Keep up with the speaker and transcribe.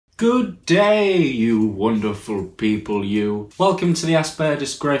Good day, you wonderful people, you. Welcome to the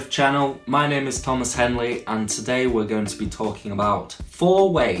Aspergers Growth channel. My name is Thomas Henley, and today we're going to be talking about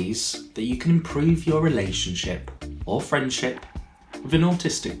 4 ways that you can improve your relationship or friendship with an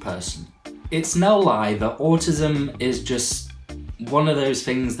autistic person. It's no lie that autism is just one of those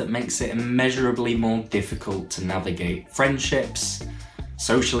things that makes it immeasurably more difficult to navigate friendships,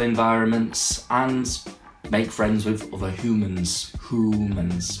 social environments, and make friends with other humans.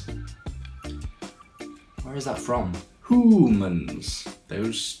 Humans. Where is that from? Humans.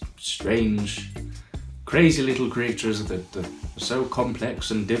 Those strange, crazy little creatures that are so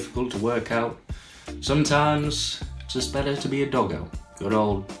complex and difficult to work out. Sometimes it's just better to be a doggo. Good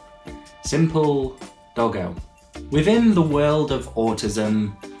old, simple doggo. Within the world of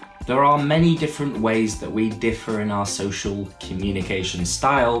autism, there are many different ways that we differ in our social communication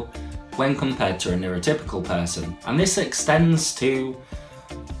style when compared to a neurotypical person. And this extends to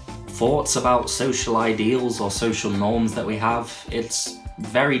thoughts about social ideals or social norms that we have. It's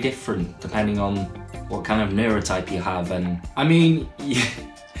very different depending on what kind of neurotype you have. And I mean,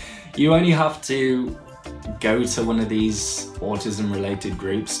 you only have to go to one of these autism related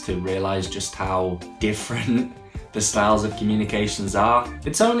groups to realize just how different the styles of communications are.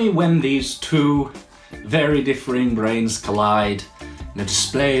 It's only when these two very differing brains collide in a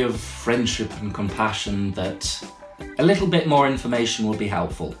display of friendship and compassion that a little bit more information will be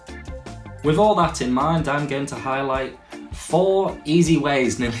helpful. With all that in mind, I'm going to highlight 4 easy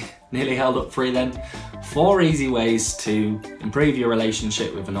ways, nearly held up 3 then, 4 easy ways to improve your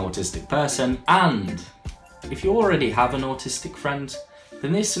relationship with an autistic person. And if you already have an autistic friend,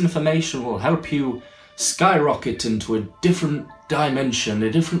 then this information will help you skyrocket into a different dimension, a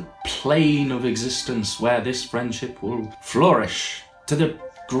different plane of existence where this friendship will flourish to the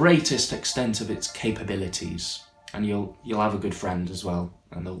greatest extent of its capabilities. And you'll have a good friend as well,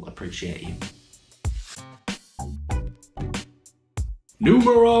 and they'll appreciate you.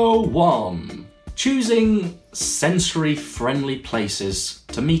 Numero 1. Choosing sensory-friendly places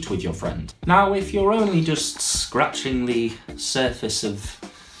to meet with your friend. Now, if you're only just scratching the surface of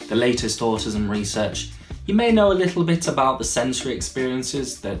the latest autism research, you may know a little bit about the sensory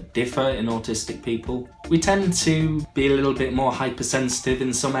experiences that differ in autistic people. We tend to be a little bit more hypersensitive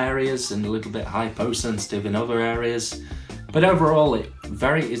in some areas and a little bit hyposensitive in other areas, but overall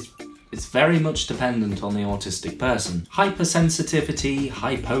it's very much dependent on the autistic person. Hypersensitivity,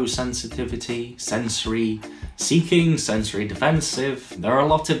 hyposensitivity, sensory seeking, sensory defensive. There are a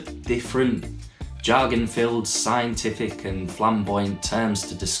lot of different jargon-filled, scientific and flamboyant terms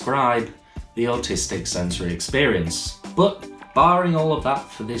to describe the autistic sensory experience. But barring all of that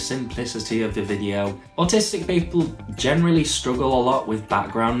for the simplicity of the video, autistic people generally struggle a lot with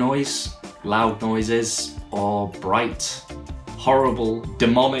background noise, loud noises, or bright, horrible,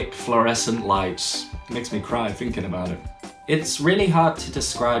 demonic fluorescent lights. It makes me cry thinking about it. It's really hard to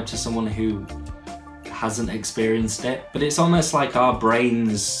describe to someone who hasn't experienced it, but it's almost like our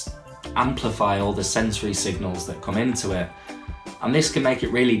brains amplify all the sensory signals that come into it. And this can make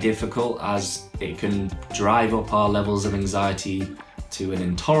it really difficult, as it can drive up our levels of anxiety to an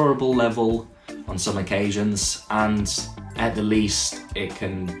intolerable level on some occasions, and at the least it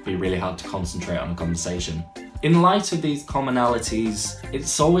can be really hard to concentrate on a conversation. In light of these commonalities,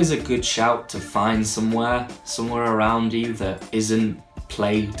 it's always a good shout to find somewhere around you that isn't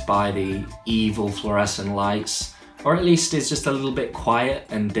plagued by the evil fluorescent lights, or at least is just a little bit quiet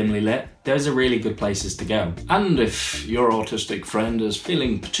and dimly lit. Those are really good places to go. And if your autistic friend is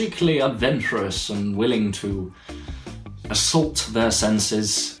feeling particularly adventurous and willing to assault their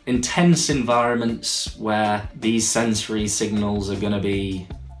senses, intense environments where these sensory signals are going to be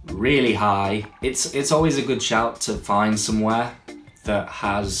really high, it's always a good shout to find somewhere that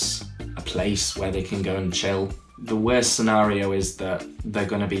has a place where they can go and chill. The worst scenario is that they're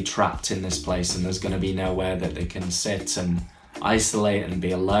going to be trapped in this place and there's going to be nowhere that they can sit and isolate and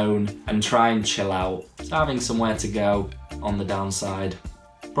be alone and try and chill out. So having somewhere to go on the downside,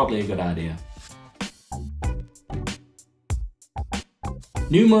 probably a good idea.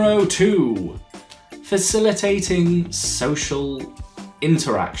 Numero 2. Facilitating social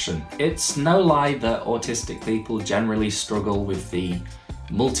interaction. It's no lie that autistic people generally struggle with the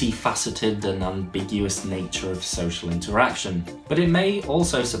multifaceted and ambiguous nature of social interaction. But it may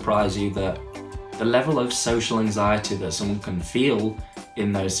also surprise you that the level of social anxiety that someone can feel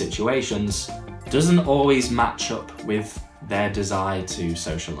in those situations doesn't always match up with their desire to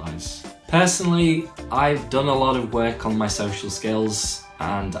socialise. Personally, I've done a lot of work on my social skills,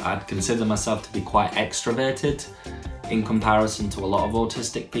 and I'd consider myself to be quite extroverted in comparison to a lot of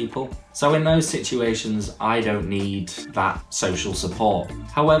autistic people. So in those situations, I don't need that social support.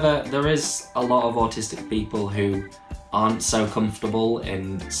 However, there is a lot of autistic people who aren't so comfortable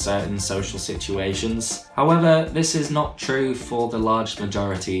in certain social situations. However, this is not true for the large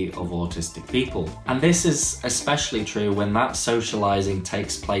majority of autistic people. And this is especially true when that socializing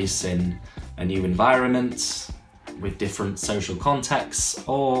takes place in a new environment, with different social contexts,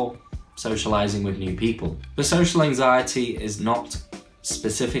 or socializing with new people. The social anxiety is not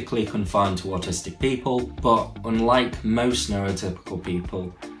specifically confined to autistic people, but unlike most neurotypical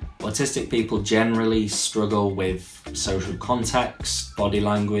people, autistic people generally struggle with social context, body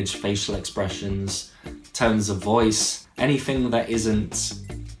language, facial expressions, tones of voice, anything that isn't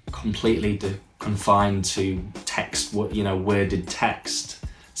completely confined to text, worded text.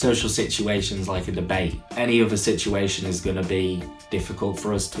 Social situations like a debate. Any other situation is going to be difficult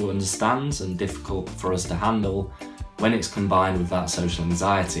for us to understand and difficult for us to handle when it's combined with that social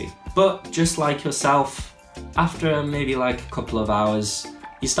anxiety. But just like yourself, after maybe like a couple of hours,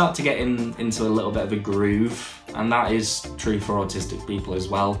 you start to get into a little bit of a groove, and that is true for autistic people as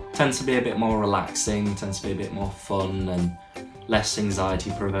well. Tends to be a bit more relaxing, tends to be a bit more fun and less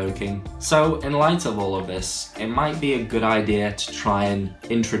anxiety provoking. So in light of all of this, it might be a good idea to try and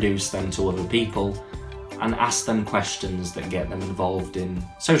introduce them to other people and ask them questions that get them involved in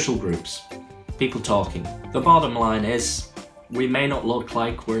social groups, people talking. The bottom line is, we may not look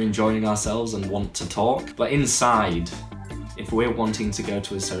like we're enjoying ourselves and want to talk, but inside, if we're wanting to go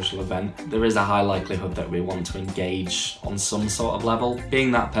to a social event, there is a high likelihood that we want to engage on some sort of level.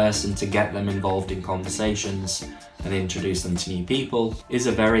 Being that person to get them involved in conversations and introduce them to new people is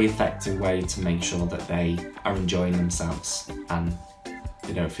a very effective way to make sure that they are enjoying themselves and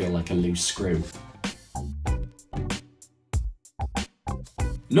they don't feel like a loose screw.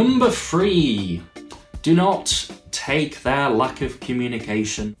 Number 3, do not take their lack of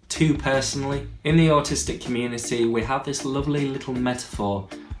communication too personally. In the autistic community, we have this lovely little metaphor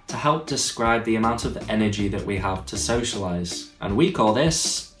to help describe the amount of energy that we have to socialize. And we call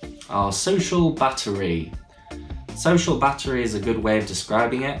this our social battery. Social battery is a good way of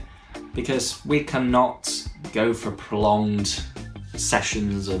describing it because we cannot go for prolonged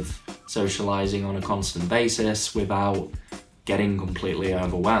sessions of socializing on a constant basis without getting completely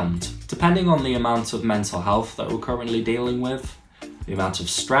overwhelmed. Depending on the amount of mental health that we're currently dealing with, the amount of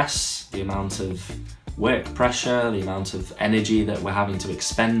stress, the amount of work pressure, the amount of energy that we're having to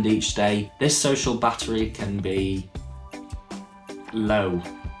expend each day, this social battery can be low.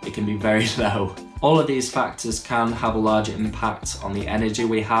 It can be very low. All of these factors can have a large impact on the energy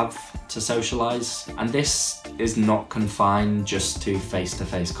we have to socialise, and this is not confined just to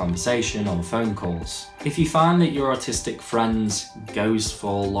face-to-face conversation or phone calls. If you find that your autistic friend goes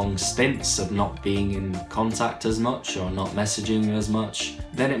for long stints of not being in contact as much or not messaging as much,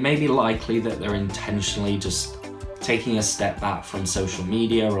 then it may be likely that they're intentionally just taking a step back from social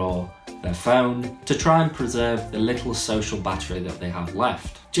media or their phone to try and preserve the little social battery that they have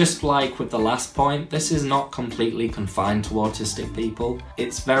left. Just like with the last point, this is not completely confined to autistic people.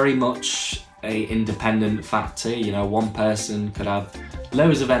 It's very much an independent factor. You know, one person could have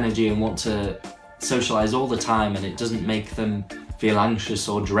loads of energy and want to socialize all the time, and it doesn't make them feel anxious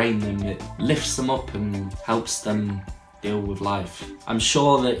or drain them. It lifts them up and helps them deal with life. I'm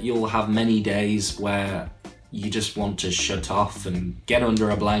sure that you'll have many days where you just want to shut off and get under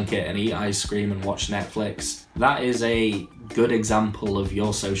a blanket and eat ice cream and watch Netflix. That is a good example of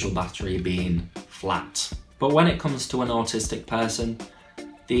your social battery being flat. But when it comes to an autistic person,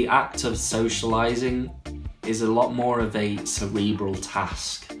 the act of socializing is a lot more of a cerebral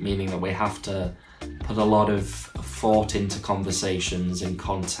task, meaning that we have to put a lot of thought into conversations and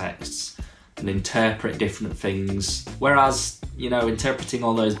contexts and interpret different things. Whereas, you know, interpreting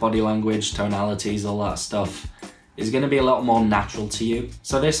all those body language, tonalities, all that stuff is going to be a lot more natural to you.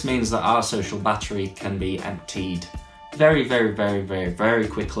 So this means that our social battery can be emptied very, very, very, very, very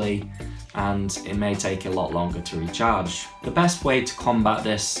quickly, and it may take a lot longer to recharge. The best way to combat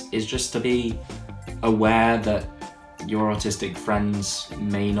this is just to be aware that your autistic friends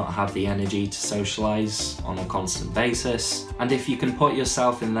may not have the energy to socialize on a constant basis, and if you can put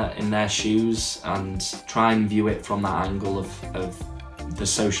yourself in their shoes and try and view it from that angle of the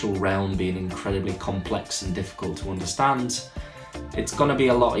social realm being incredibly complex and difficult to understand, it's going to be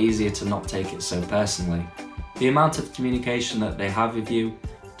a lot easier to not take it so personally. The amount of communication that they have with you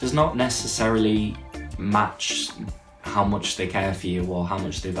does not necessarily match how much they care for you or how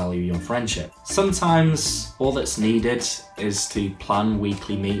much they value your friendship. Sometimes all that's needed is to plan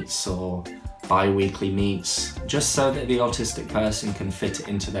weekly meets or bi-weekly meets, just so that the autistic person can fit it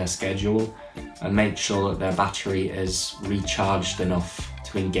into their schedule and make sure that their battery is recharged enough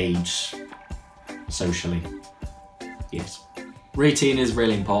to engage socially. Yes. Routine is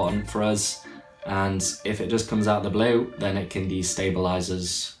really important for us, and if it just comes out of the blue, then it can destabilize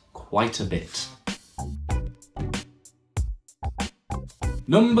us quite a bit.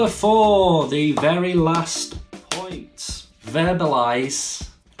 Number 4, the very last point. Verbalize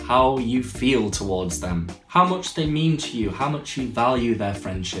how you feel towards them. How much they mean to you, how much you value their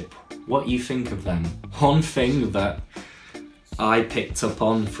friendship, what you think of them. One thing that I picked up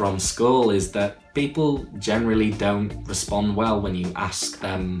on from school is that people generally don't respond well when you ask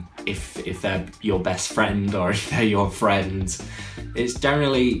them if they're your best friend or if they're your friend. It's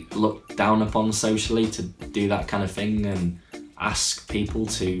generally looked down upon socially to do that kind of thing and ask people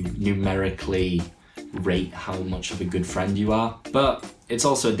to numerically rate how much of a good friend you are. But it's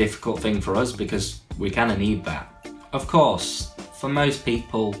also a difficult thing for us because we kind of need that. Of course, for most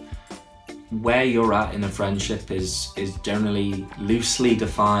people, where you're at in a friendship is generally loosely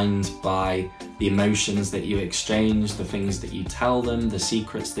defined by the emotions that you exchange, the things that you tell them, the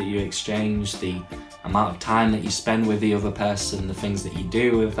secrets that you exchange, the amount of time that you spend with the other person, the things that you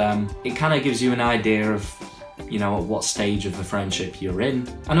do with them. It kind of gives you an idea of, you know, at what stage of a friendship you're in.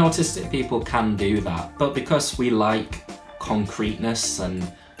 And autistic people can do that, but because we like concreteness and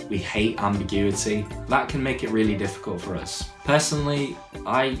we hate ambiguity, that can make it really difficult for us. Personally,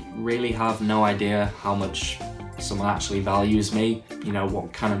 I really have no idea how much someone actually values me, you know,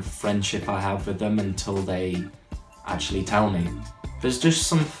 what kind of friendship I have with them until they actually tell me. There's just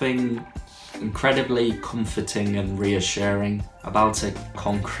something incredibly comforting and reassuring about a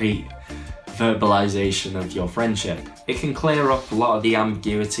concrete verbalization of your friendship. It can clear up a lot of the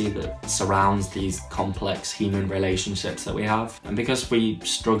ambiguity that surrounds these complex human relationships that we have. And because we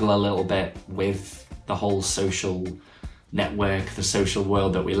struggle a little bit with the whole social network, the social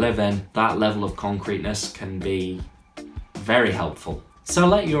world that we live in, that level of concreteness can be very helpful. So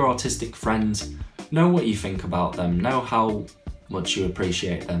let your autistic friend know what you think about them, know how much you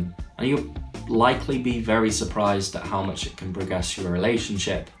appreciate them, and you'll likely be very surprised at how much it can progress your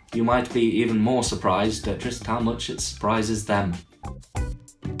relationship. You might be even more surprised at just how much it surprises them.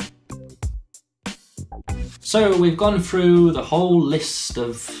 So we've gone through the whole list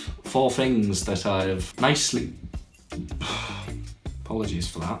of 4 things that I've nicely... Apologies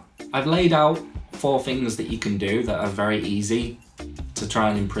for that. I've laid out 4 things that you can do that are very easy to try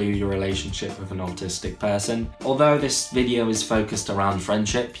and improve your relationship with an autistic person. Although this video is focused around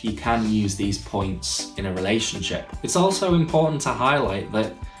friendship, you can use these points in a relationship. It's also important to highlight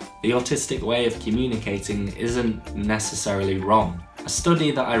that the autistic way of communicating isn't necessarily wrong. A study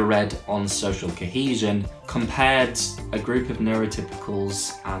that I read on social cohesion compared a group of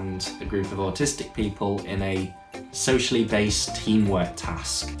neurotypicals and a group of autistic people in a socially based teamwork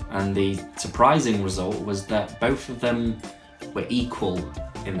task. And the surprising result was that both of them were equal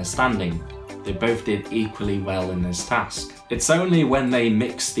in the standing. They both did equally well in this task. It's only when they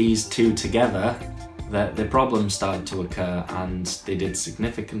mixed these two together that the problems started to occur, and they did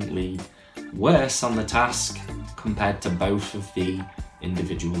significantly worse on the task compared to both of the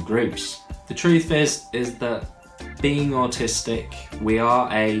individual groups. The truth is that being autistic, we are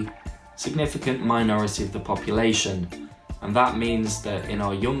a significant minority of the population, and that means that in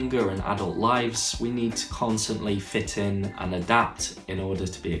our younger and adult lives we need to constantly fit in and adapt in order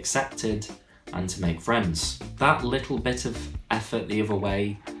to be accepted and to make friends. That little bit of effort the other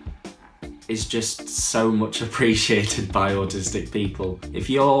way is just so much appreciated by autistic people. If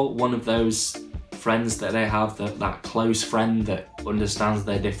you're one of those friends that they have, that close friend that understands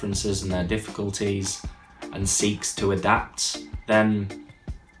their differences and their difficulties and seeks to adapt, then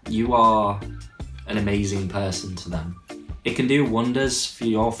you are an amazing person to them. It can do wonders for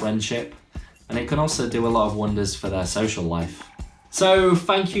your friendship, and it can also do a lot of wonders for their social life. So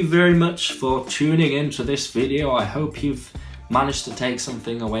thank you very much for tuning into this video. I hope you've managed to take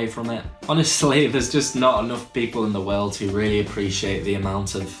something away from it. Honestly, there's just not enough people in the world who really appreciate the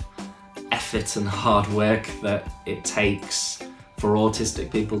amount of effort and hard work that it takes for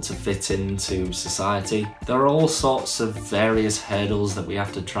autistic people to fit into society. There are all sorts of various hurdles that we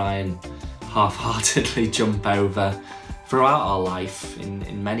have to try and half-heartedly jump over throughout our life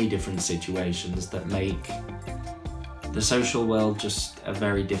in many different situations that make the social world just a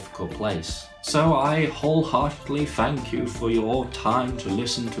very difficult place. So I wholeheartedly thank you for your time to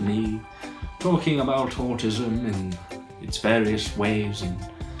listen to me talking about autism in its various ways and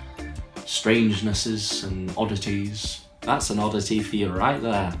strangenesses and oddities. That's an oddity for you right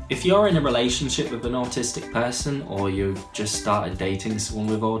there. If you're in a relationship with an autistic person, or you've just started dating someone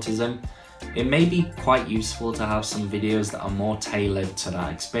with autism, it may be quite useful to have some videos that are more tailored to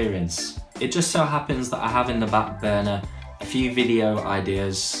that experience. It just so happens that I have in the back burner a few video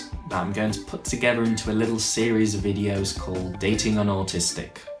ideas that I'm going to put together into a little series of videos called Dating an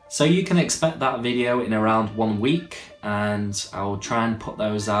Autistic. So you can expect that video in around 1 week, and I'll try and put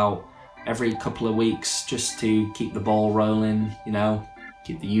those out every couple of weeks just to keep the ball rolling, you know,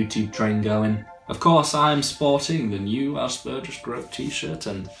 keep the YouTube train going. Of course, I'm sporting the new Aspergers Growth t-shirt,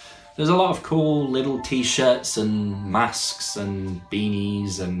 and there's a lot of cool little t-shirts and masks and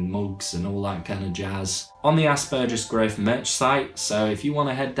beanies and mugs and all that kind of jazz on the Aspergers Growth merch site. So if you want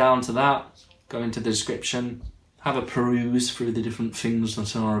to head down to that, go into the description, have a peruse through the different things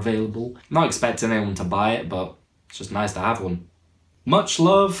that are available. I'm not expecting anyone to buy it, but it's just nice to have one. Much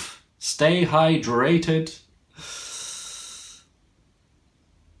love, stay hydrated,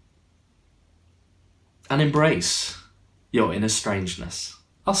 and embrace your inner strangeness.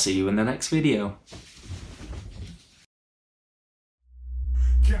 I'll see you in the next video.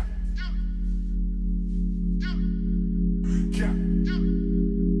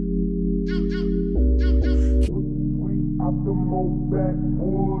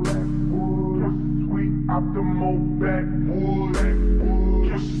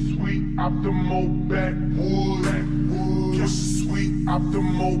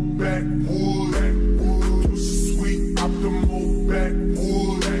 Backwood.